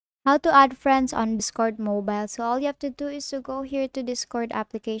How to add friends on Discord mobile. So all you have to do is to go here to Discord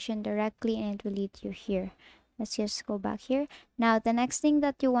application directly and it will lead you here. Let's just go back here. Now the next thing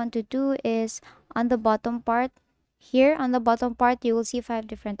that you want to do is on the bottom part. Here on the bottom part, you will see 5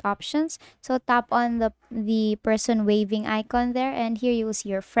 different options. So tap on the person waving icon there, and here you will see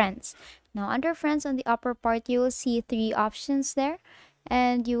your friends. Now under friends on the upper part, you will see 3 options there,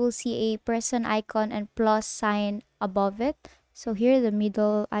 and you will see a person icon and plus sign above it. So here, the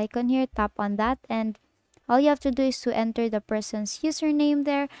middle icon here, tap on that, and all you have to do is to enter the person's username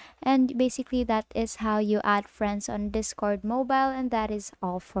there. And basically that is how you add friends on Discord mobile, and that is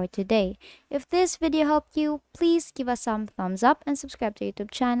all for today. If this video helped you, please give us some thumbs up and subscribe to our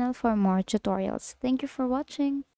YouTube channel for more tutorials. Thank you for watching.